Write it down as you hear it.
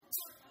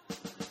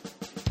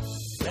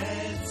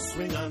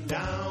swing on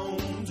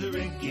down to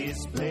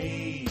Ricky's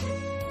place,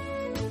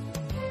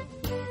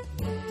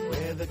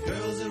 where the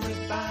girls are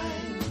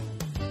refined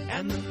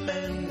and the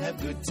men have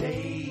good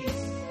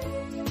taste.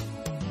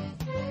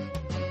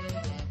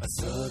 A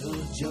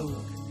subtle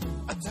joke,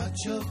 a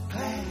touch of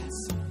class,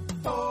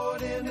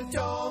 poured in a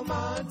tall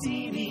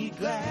martini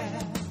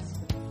glass.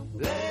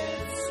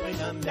 Let's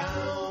swing on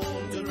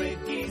down to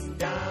Ricky's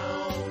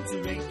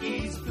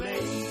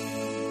place.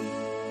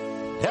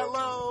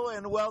 Hello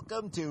and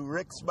welcome to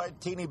Rick's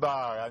Martini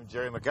Bar. I'm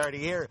Jerry McCarty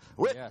here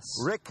with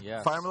Rick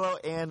Farmelo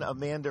and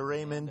Amanda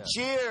Raymond.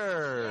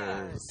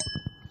 Cheers!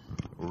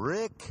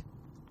 Rick,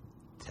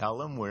 tell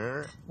them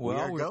where we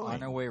are going. We're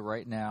on our way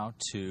right now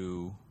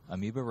to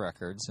Amoeba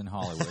Records in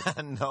Hollywood.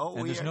 No,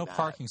 and there's no not.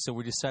 parking, so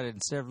we decided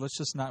instead of let's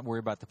just not worry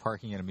about the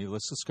parking at Amoeba.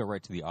 Let's just go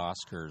right to the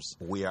Oscars.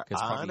 We are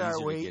on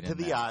our way to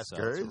the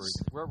Oscars.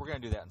 So we're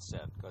going to do that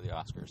instead. Go to the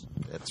Oscars.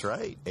 That's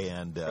right,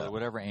 and for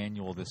whatever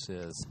annual this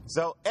is.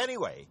 So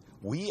anyway,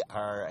 we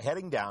are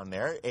heading down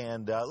there,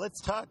 and let's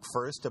talk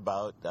first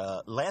about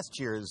last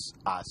year's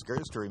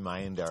Oscars to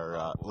remind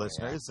our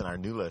listeners and our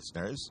new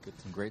listeners. Got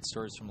some great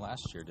stories from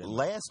last year, didn't we?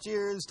 Last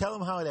year's, tell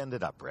them how it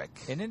ended up, Rick.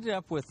 It ended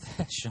up with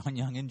Sean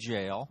Young in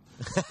jail.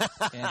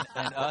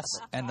 and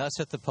us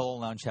at the Polo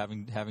Lounge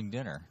having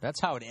dinner. That's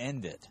how it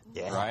ended.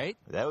 Yeah, right?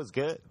 That was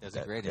good. It was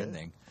a great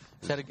ending.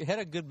 It had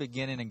a good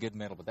beginning and good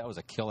middle, but that was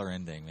a killer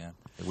ending, man.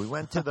 We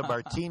went to the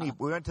martini.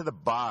 We went to the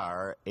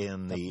bar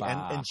in the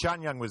and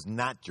Sean Young was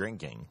not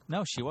drinking.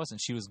 No, she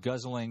wasn't. She was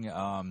guzzling.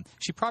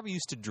 She probably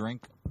used to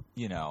drink.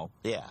 Yeah.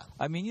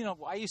 I mean,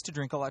 I used to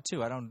drink a lot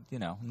too. I don't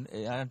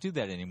do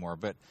that anymore.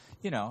 But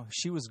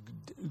she was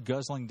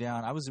guzzling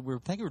down. We were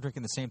thinking we were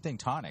drinking the same thing,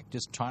 tonic,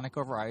 just tonic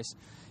over ice,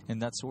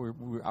 and that's what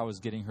I was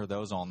getting her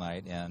those all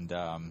night. And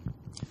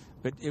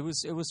but it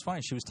was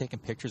funny. She was taking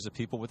pictures of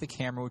people with a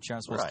camera, which you're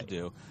not supposed to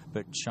do.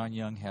 But Sean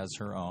Young has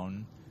her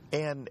own.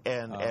 And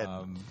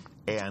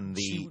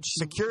the she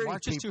security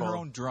marches people to her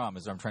own drum,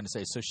 is what I'm trying to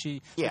say. So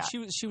she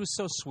was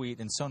so sweet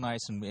and so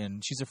nice,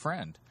 and she's a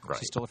friend. Right.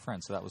 She's still a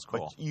friend, so that was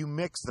cool. But you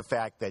mix the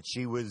fact that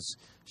she was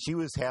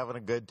having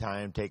a good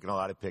time, taking a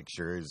lot of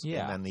pictures,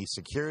 and then the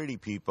security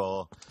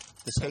people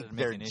take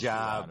their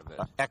job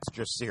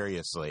extra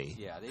seriously.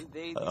 Yeah,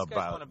 these guys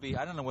want to be.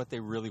 I don't know what they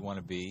really want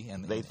to be,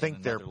 and they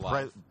think they're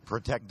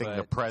protecting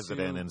the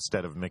president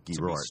instead of Mickey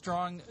Rourke. To be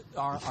strong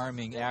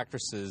arming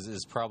actresses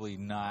is probably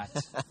not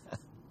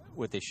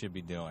what they should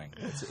be doing.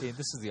 This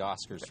is the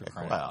Oscars for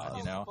crying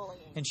out loud,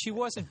 And she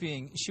wasn't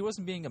being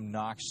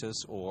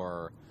obnoxious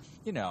or,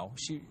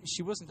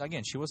 she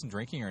wasn't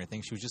drinking or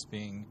anything. She was just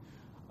being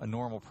a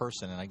normal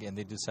person, and again,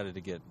 they decided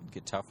to get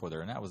tough with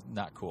her, and that was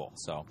not cool.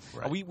 So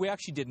we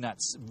actually did not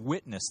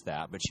witness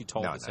that, but she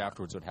told us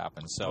afterwards what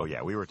happened. So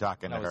we were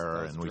talking to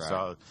her, and we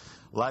saw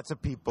lots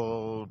of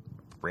people,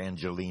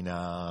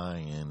 Brangelina,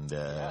 and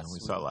we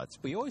saw lots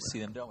of people. We always see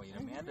them, don't we?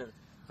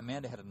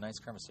 Amanda had a nice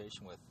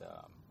conversation with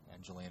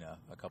Angelina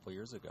a couple of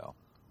years ago.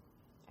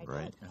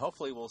 Right. And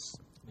hopefully we'll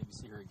maybe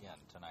see her again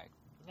tonight.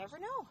 You never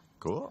know.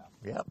 Cool.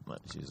 Yeah.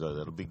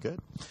 That'll be good.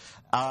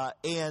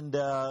 And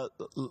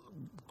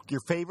your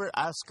favorite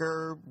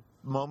Oscar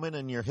moment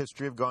in your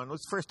history of going?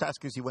 What's the first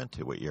Oscars you went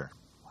to? What year?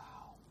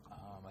 Wow.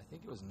 I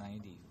think it was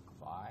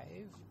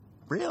 95.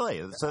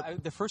 Really?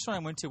 The first one I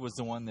went to was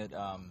the one that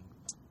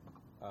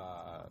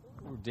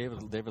David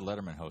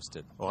Letterman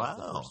hosted. Wow. That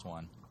was the first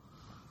one.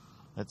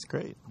 That's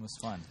great. It was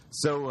fun.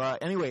 So,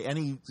 anyway,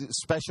 any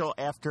special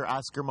after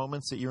Oscar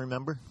moments that you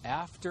remember?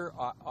 After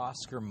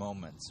Oscar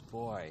moments,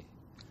 boy.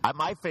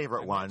 My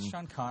favorite one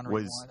Sean Connery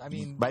was.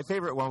 My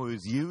favorite one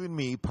was you and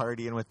me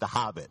partying with the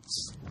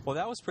Hobbits. Well,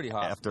 that was pretty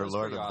hot. After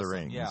Lord of the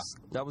Rings. Yeah,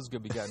 that was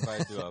good. We got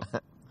invited to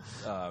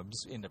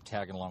just ended up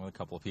tagging along with a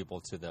couple of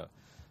people to the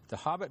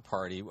Hobbit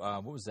party.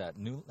 What was that?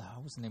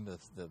 What was the name of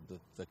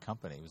the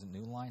company? Was it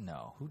New Line?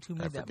 No. Who made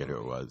that movie? I forget who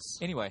it was.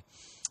 Anyway.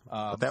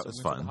 But that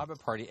was fun. We went to the Hobbit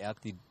party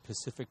at the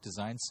Pacific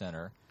Design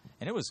Center,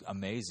 and it was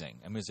amazing.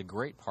 I mean, it was a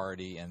great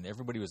party, and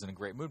everybody was in a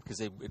great mood because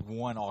it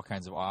won all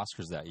kinds of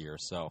Oscars that year.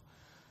 So,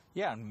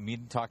 yeah, and me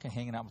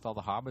hanging out with all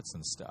the Hobbits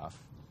and stuff.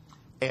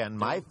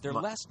 And they're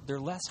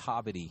less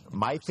hobbity.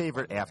 My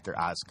favorite after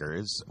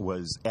Oscars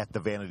was at the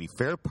Vanity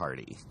Fair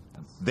party.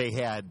 They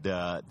had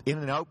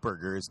In-N-Out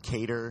Burgers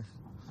cater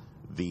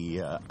the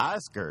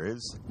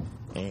Oscars,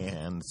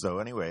 and so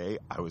anyway,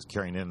 I was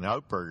carrying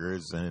In-N-Out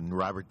Burgers, and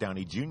Robert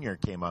Downey Jr.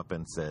 came up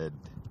and said,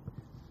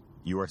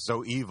 "You are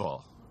so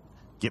evil.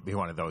 Get me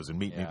one of those and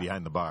meet me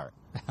behind the bar."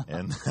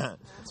 And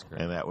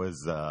and that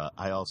was.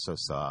 I also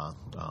saw.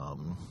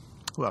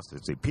 Who else did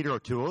I see? Peter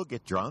O'Toole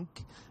get drunk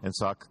and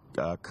saw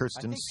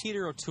Kirsten. I think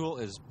Peter O'Toole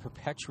is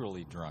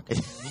perpetually drunk.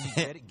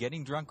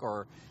 Getting drunk,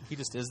 or he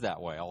just is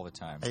that way all the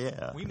time.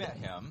 Yeah. We met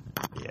him.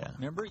 Yeah.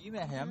 Remember? You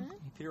met him.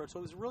 Mm-hmm. Peter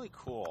O'Toole was really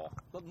cool.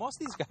 But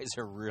most of these guys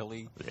are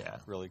really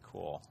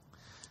cool.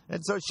 And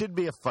so it should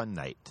be a fun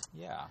night.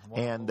 Yeah.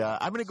 And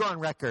I'm going to go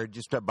on record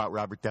just about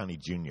Robert Downey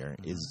Jr.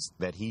 Is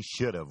that he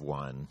should have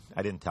won.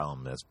 I didn't tell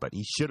him this, but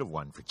he should have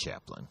won for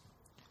Chaplin.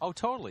 Oh,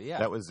 totally, yeah.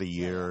 That was the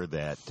year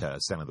that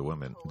Son of the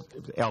Woman,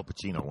 Al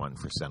Pacino won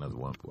for Son of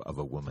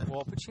a Woman.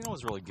 Well, Pacino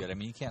was really good. I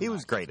mean, you can't. He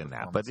was great in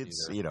that, but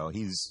it's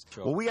he's.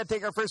 Well, we got to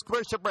take our first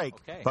commercial break.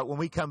 Okay. But when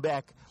we come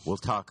back, we'll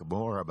talk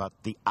more about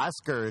the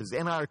Oscars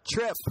and our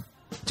trip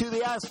to the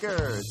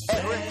Oscars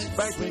at Rick's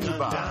Sparkling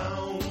Bar.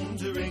 Down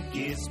to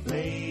Ricky's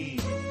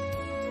place,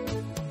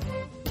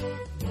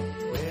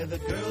 where the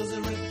girls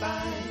are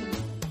refined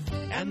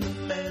and the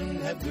men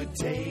have good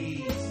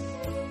taste.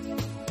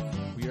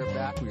 We are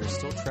back. We are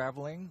still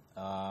traveling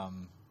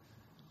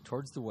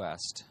towards the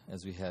west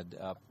as we head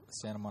up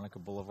Santa Monica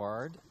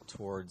Boulevard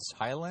towards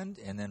Highland,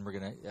 and then we're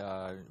going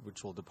to,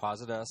 which will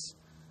deposit us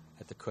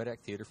at the Kodak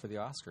Theater for the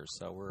Oscars.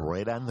 So we're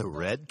right on the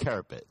red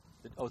carpet.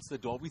 It's the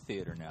Dolby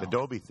Theater now. The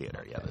Dolby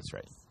Theater, yeah, that's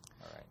right.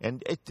 All right.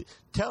 And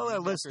tell our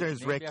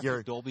listeners, Rick,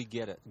 your Dolby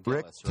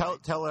Rick, tell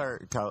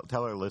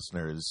our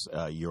listeners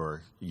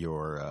your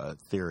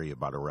theory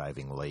about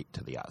arriving late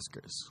to the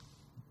Oscars.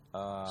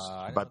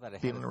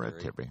 About being in the red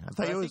carpet.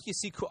 I think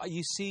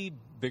you see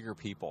bigger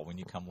people when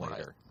you come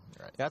later.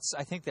 Right.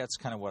 I think that's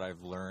kind of what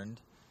I've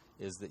learned,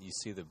 is that you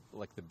see the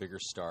bigger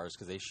stars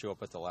because they show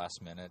up at the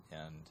last minute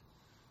and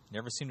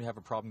never seem to have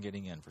a problem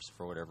getting in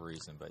for whatever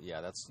reason. But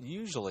yeah, that's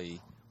usually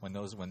when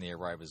they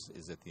arrive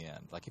is at the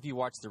end. Like if you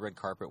watch the red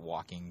carpet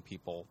walking,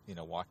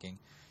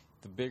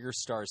 the bigger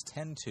stars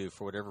tend to,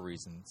 for whatever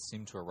reason,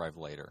 seem to arrive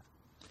later.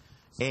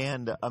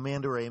 And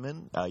Amanda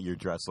Raymond, your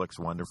dress looks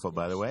wonderful,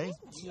 by the way.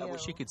 I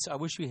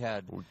wish we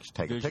had. We'll just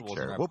take a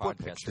picture. We'll put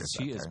pictures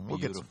up there. We'll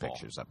get some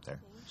pictures up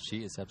there.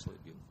 She is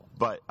absolutely beautiful.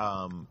 But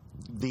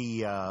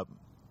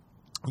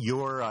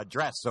your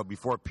dress. So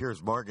before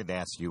Piers Morgan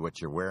asks you what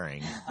you're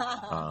wearing,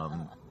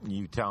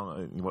 you tell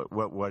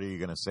what are you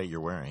going to say you're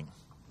wearing?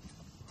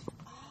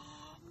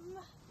 I'm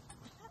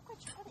not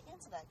quite sure how to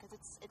answer that because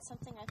it's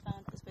something I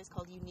found at this place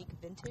called Unique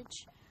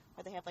Vintage,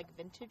 where they have like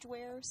vintage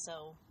wear.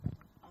 So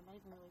I'm not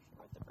even really sure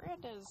what the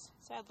brand is,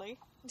 sadly.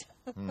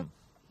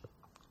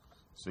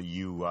 So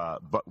you,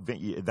 but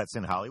that's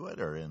in Hollywood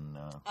or in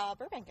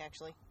Burbank,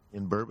 actually.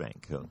 In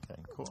Burbank.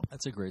 Okay, cool.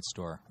 That's a great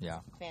store.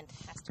 Yeah,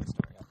 Fantastic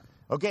store. Yeah.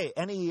 Okay,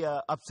 any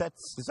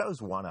upsets? There's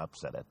always one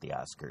upset at the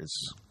Oscars.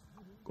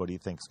 What do you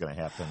think is going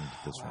to happen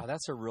this one? Wow,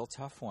 that's a real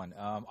tough one.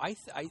 I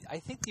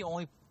think the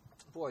only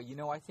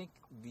I think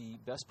the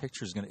Best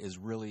Picture is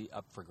really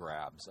up for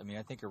grabs. I mean,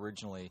 I think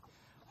originally,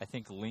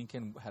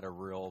 Lincoln had a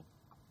real.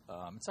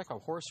 It's like a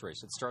horse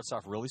race. It starts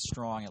off really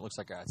strong. It looks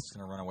like it's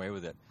going to run away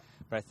with it.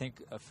 But I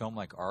think a film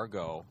like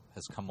Argo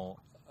has come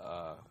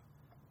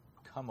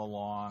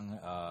along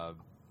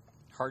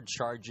hard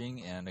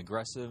charging and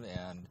aggressive,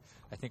 and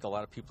I think a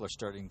lot of people are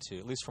starting to,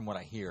 at least from what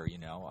I hear,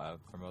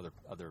 from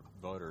other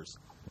voters,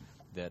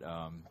 that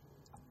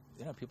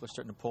people are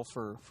starting to pull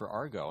for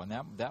Argo, and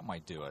that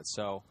might do it.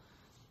 So.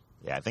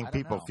 Yeah, I think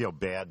people feel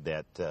bad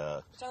that.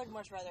 So I would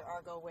much rather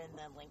Argo win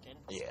than Lincoln.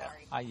 Yeah,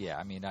 sorry.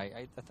 I mean,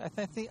 I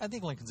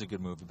think Lincoln's a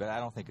good movie, but I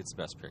don't think it's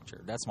Best Picture.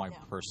 That's my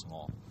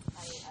personal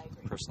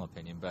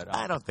opinion. But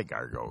I don't think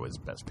Argo is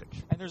Best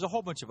Picture. And there's a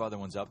whole bunch of other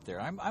ones up there.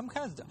 I'm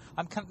kind of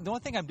the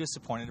only thing I'm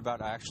disappointed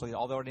about, actually,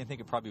 although I didn't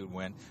think it probably would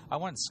win. I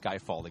wanted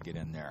Skyfall to get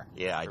in there.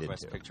 Yeah, I did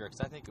Best too. Picture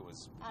because I think it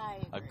was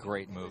a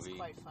great movie,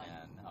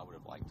 and I would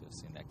have liked to have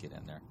seen that get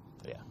in there.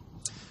 Yeah.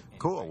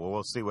 Cool. Well,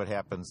 we'll see what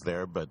happens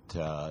there, but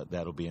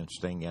that'll be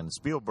interesting. And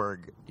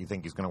Spielberg, do you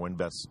think he's going to win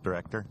Best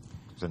Director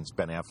since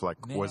Ben Affleck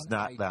was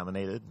not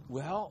nominated?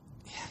 Well,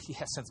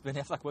 yeah, since Ben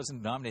Affleck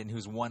wasn't nominated and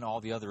who's won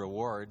all the other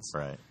awards,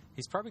 right?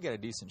 He's probably got a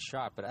decent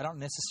shot, but I don't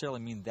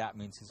necessarily mean that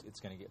means it's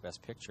going to get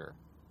Best Picture.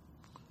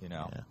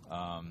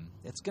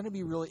 It's going to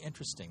be really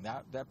interesting.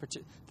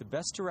 The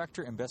Best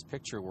Director and Best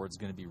Picture award is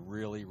going to be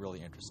really,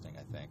 really interesting,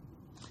 I think.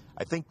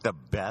 I think the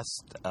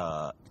best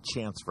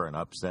chance for an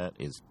upset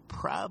is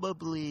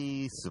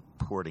probably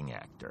supporting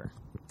actor,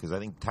 because I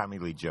think Tommy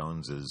Lee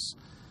Jones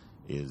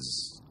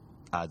is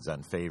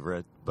odds-on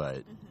favorite,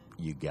 but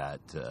you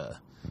got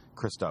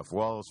Christoph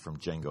Waltz from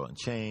Django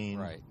Unchained.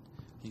 Right.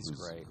 He's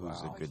great.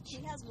 Who's a good.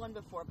 He has won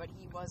before, but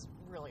he was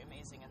really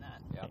amazing in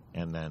that. Yep.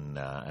 And then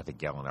I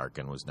think Alan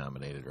Arkin was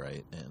nominated,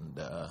 right? And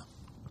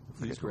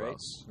he's great.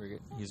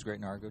 He's great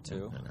in Argo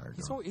too.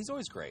 He's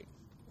always great,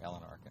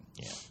 Alan Arkin.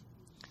 Yeah.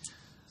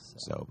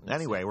 So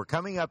anyway, we're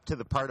coming up to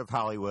the part of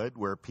Hollywood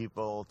where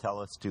people tell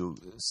us to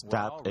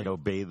stop and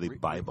obey the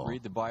Bible.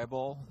 Read the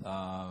Bible.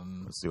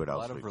 Let's see what else.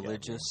 A lot of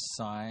religious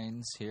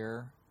signs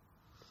here.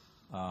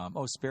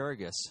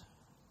 Asparagus.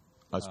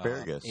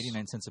 Asparagus.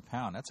 89 cents a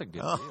pound. That's a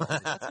good deal.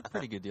 That's a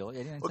pretty good deal.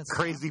 89 what cents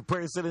crazy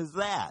person is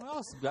that?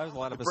 Well, there's a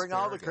lot of Bring asparagus.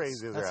 all the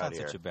crazies That's around not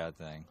such a bad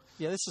thing.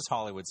 Yeah, this is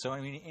Hollywood, so I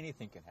mean,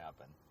 anything can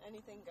happen.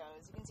 Anything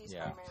goes. You can see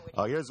Yeah. Spider-Man.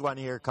 Oh, here's one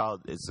here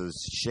called, it says,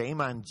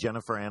 "Shame on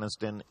Jennifer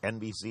Aniston,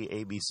 NBC,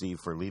 ABC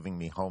for leaving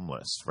me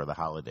homeless for the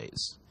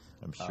holidays."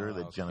 I'm sure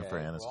that Jennifer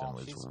Aniston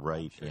was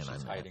right in on that.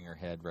 She's hiding her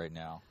head right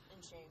now.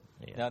 In shame.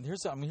 Yeah. Now,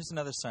 here's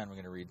another sign we're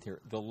going to read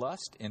here. The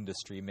lust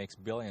industry makes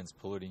billions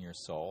polluting your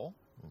soul.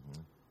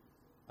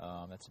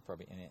 Mm-hmm. That's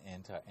probably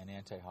an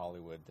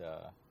anti-Hollywood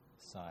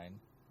sign.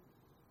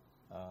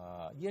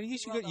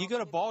 You go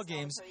to ball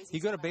games, you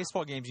go to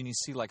baseball games, and you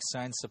see like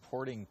signs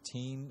supporting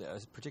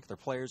particular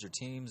players or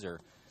teams, or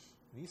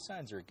these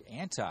signs are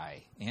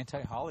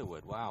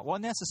anti-Hollywood. Wow, well,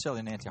 not necessarily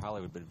an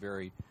anti-Hollywood, but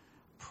very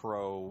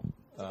pro.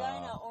 There's a guy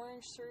in an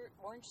orange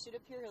suit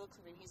up here who looks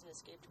like he's an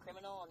escaped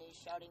criminal, and he's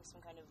shouting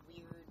some kind of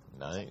weird.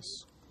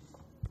 Nice.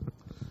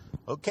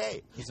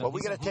 Okay, well, we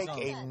got to take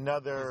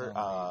another.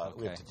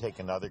 We have to take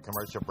another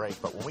commercial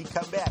break, but when we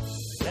come back,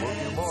 we'll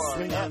do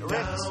more at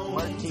Rick's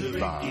Martini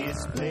Bar.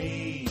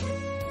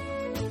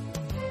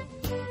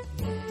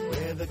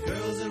 Where the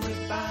girls are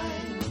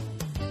refined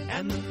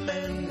and the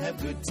men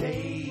have good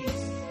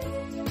taste.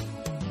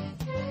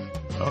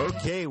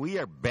 Okay, we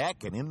are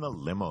back and in the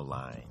limo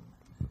line,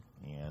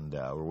 and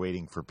we're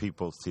waiting for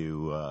people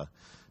to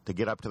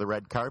get up to the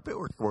red carpet.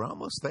 We're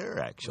almost there,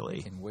 actually.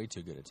 We're taking way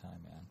too good a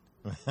time, man.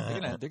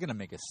 They're gonna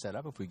make us set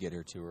up if we get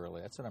here too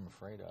early. That's what I'm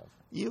afraid of.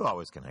 You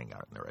always can hang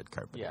out in the red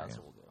carpet. Yeah, area. that's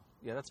what we'll do.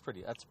 Yeah, that's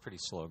pretty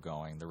slow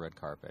going. The red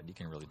carpet, you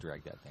can really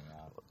drag that thing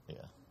out.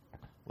 Yeah.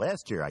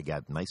 Last year, I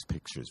got nice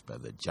pictures by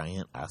the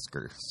giant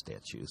Oscar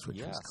statues,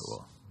 which was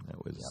cool.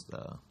 That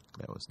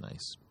was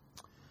nice.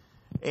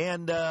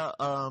 And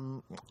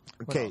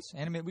okay,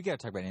 we got to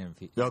talk about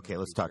animated. Okay,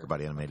 let's talk about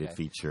animated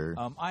feature.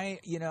 I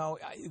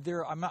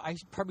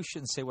probably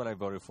shouldn't say what I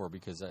voted for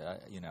because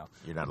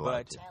you're not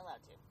allowed to.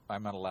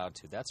 I'm not allowed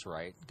to. That's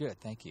right. Good,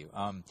 thank you.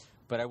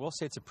 But I will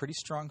say it's a pretty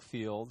strong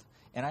field,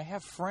 and I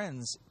have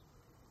friends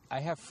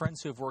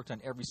who have worked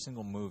on every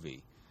single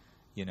movie,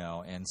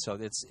 and so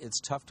it's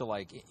tough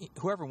to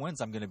whoever wins.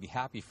 I'm going to be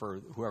happy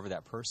for whoever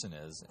that person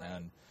is, right.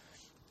 And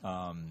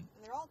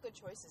they're all good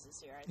choices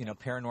this year. I think.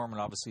 Paranorman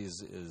obviously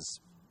is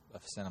a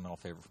sentimental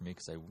favorite for me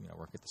because I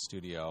work at the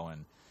studio,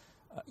 and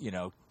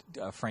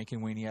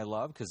Frankenweenie I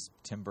love because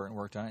Tim Burton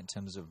worked on it.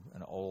 Tim's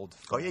an old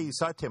friend. Oh, yeah, you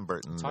saw Tim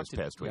Burton this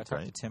past week, I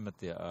talked to Tim at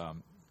the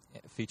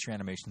Feature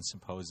Animation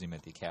Symposium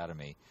at the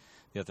Academy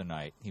the other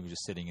night. He was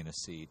just sitting in a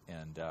seat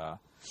and,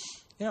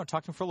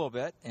 talked to him for a little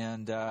bit.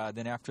 And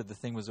then after the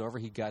thing was over,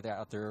 he got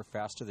out there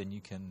faster than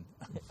you can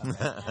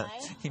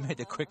imagine. He made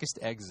the quickest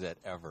exit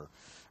ever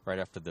right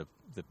after the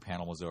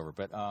panel was over.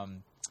 But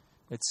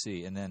let's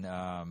see. And then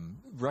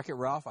Wreck-It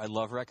Ralph. I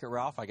love Wreck-It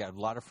Ralph. I got a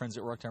lot of friends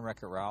that worked on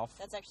Wreck-It Ralph.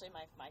 That's actually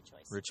my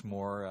choice. Rich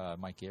Moore,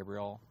 Mike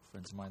Gabriel,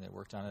 friends of mine that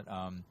worked on it.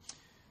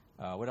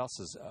 What else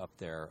is up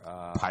there?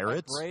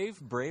 Pirates?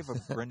 Brave.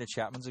 Brenda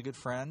Chapman's a good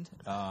friend.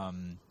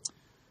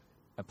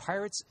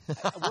 Pirates.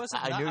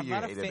 I knew you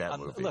hated that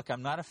movie. Look,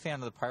 I'm not a fan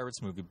of the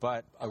Pirates movie,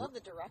 but I love the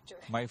director.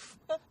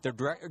 The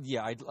director.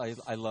 Yeah,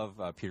 I love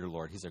Peter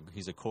Lord.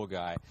 He's a cool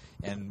guy,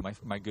 and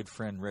my good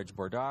friend Reg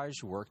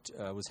Bordage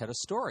was head of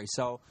story.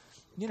 So,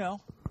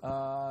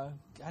 God,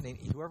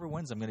 whoever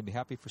wins, I'm going to be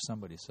happy for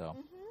somebody. So,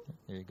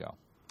 There you go.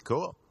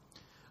 Cool.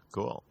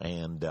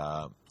 And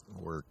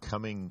we're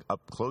coming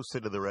up closer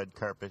to the red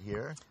carpet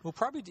here. We'll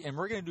probably, and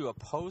we're going to do a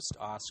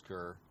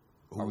post-Oscar.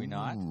 Are we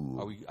not?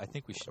 I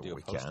think we should do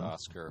a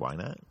post-Oscar. Why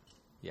not?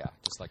 Yeah,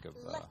 just like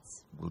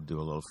we'll do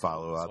a little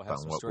follow-up on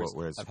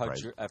where's the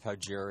prize. Of how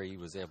Jerry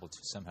was able to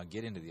somehow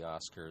get into the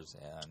Oscars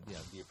and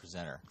be a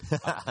presenter.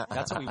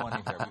 That's what we want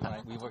to hear.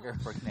 We're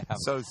going to have.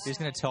 So he's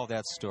going to tell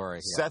that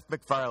story. Seth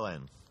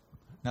MacFarlane.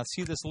 Now,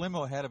 see, this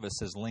limo ahead of us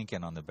says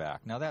Lincoln on the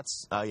back. Now,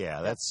 that's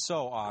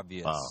so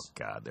obvious. Oh,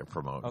 God, they're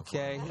promoting.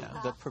 Okay,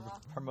 they're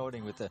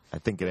promoting with the... I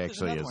think it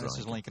actually is. This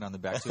is Lincoln on the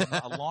back. So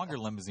a longer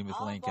limousine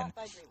with Lincoln.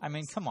 I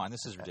mean, come on,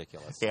 this is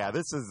ridiculous. Yeah,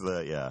 this is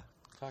the...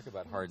 Talk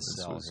about hard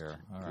sell here.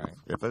 All right.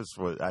 If this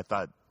was... I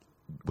thought...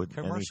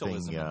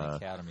 Commercialism in the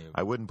Academy.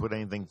 I wouldn't put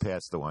anything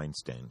past the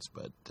Weinsteins,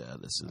 but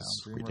this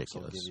is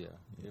ridiculous. Will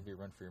give you a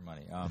run for your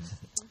money.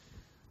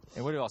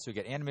 And what else? We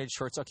got animated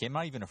shorts. Okay, I'm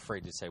not even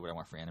afraid to say what I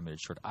want for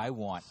animated short. I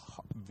want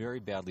very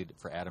badly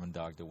for Adam and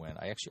Dog to win.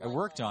 I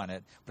worked on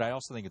it, but I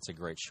also think it's a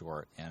great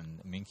short.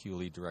 And Min-Kyu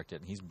Lee directed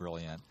it, and he's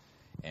brilliant.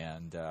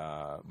 And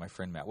my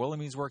friend Matt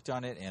Willemy's worked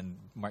on it, and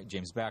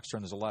James Baxter,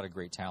 and there's a lot of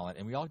great talent.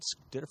 And we all just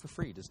did it for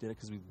free. Just did it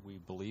because we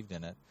believed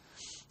in it.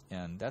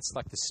 And that's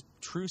like the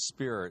true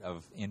spirit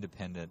of an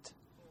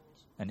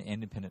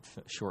independent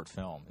short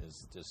film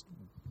is just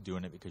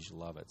doing it because you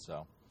love it.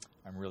 So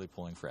I'm really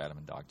pulling for Adam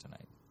and Dog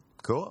tonight.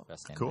 Cool.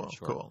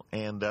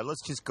 And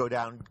let's just go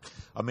down.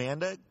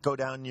 Amanda, go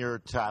down your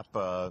top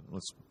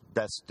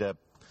best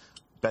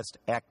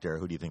actor.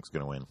 Who do you think is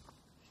going to win?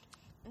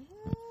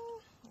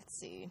 Let's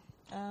see.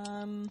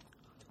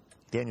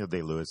 Daniel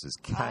Day-Lewis is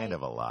kind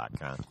of a lock,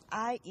 huh?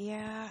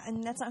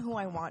 And that's not who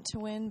I want to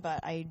win,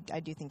 but I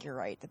do think you're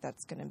right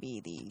that's going to be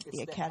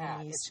the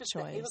Academy's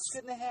choice. He looks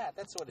good in the hat.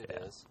 That's what it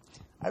is.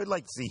 I would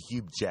like to see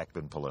Hugh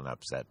Jackman pull an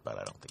upset, but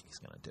I don't think he's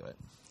going to do it.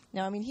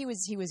 No, I mean he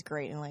was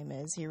great in Les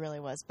Mis. He really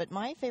was. But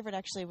my favorite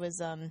actually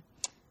was I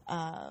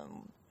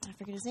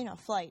forget his name now.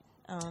 Flight.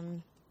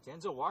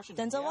 Denzel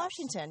Washington.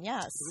 Washington,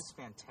 yes. He was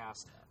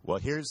fantastic. Well,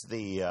 here's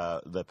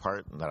the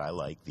part that I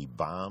like: the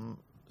bomb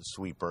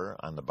sweeper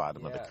on the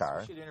bottom of the car.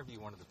 We should interview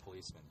one of the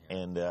policemen here.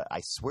 And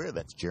I swear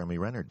that's Jeremy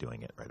Renner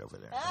doing it right over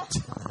there.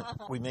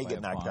 We may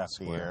get knocked off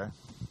the air.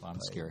 I'm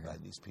scared. By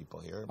these people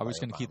here. Are we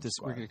just going to keep this?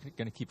 We're going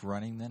to keep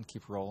running then?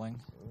 Keep rolling?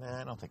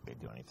 Nah, I don't think they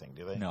do anything,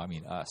 do they? No, I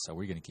mean us. Are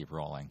we going to keep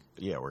rolling?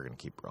 Yeah, we're going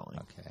to keep rolling.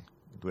 Okay.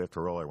 Do we have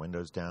to roll our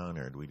windows down,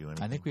 or do we do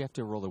anything? I think we have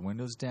to roll the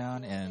windows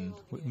down, and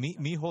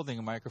me holding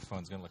a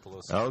microphone is going to look a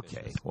little suspicious.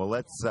 Okay. Well,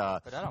 let's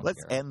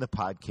end the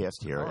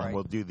podcast here, and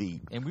we'll do the.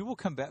 And we will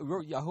come back.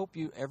 I hope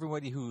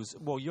everybody who's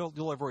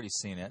you'll have already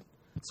seen it,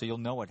 so you'll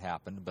know what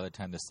happened by the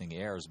time this thing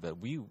airs. But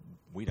we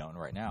don't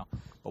right now.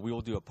 But we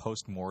will do a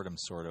post-mortem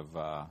sort of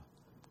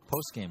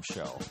post-game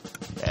show.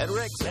 At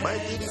Rick's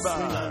Martini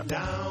Bar.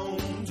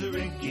 Down to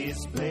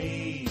Ricky's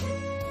place,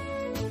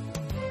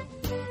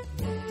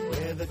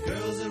 where the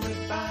girls are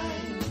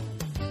refined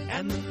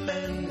and the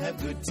men have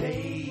good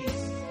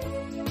taste.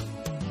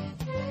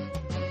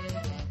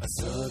 A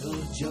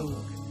subtle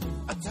joke,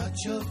 a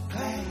touch of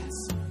class,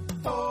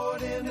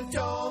 poured in a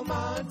tall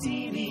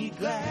martini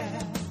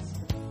glass.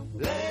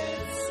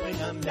 Let's swing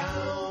 'em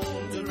down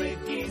to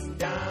Ricky's.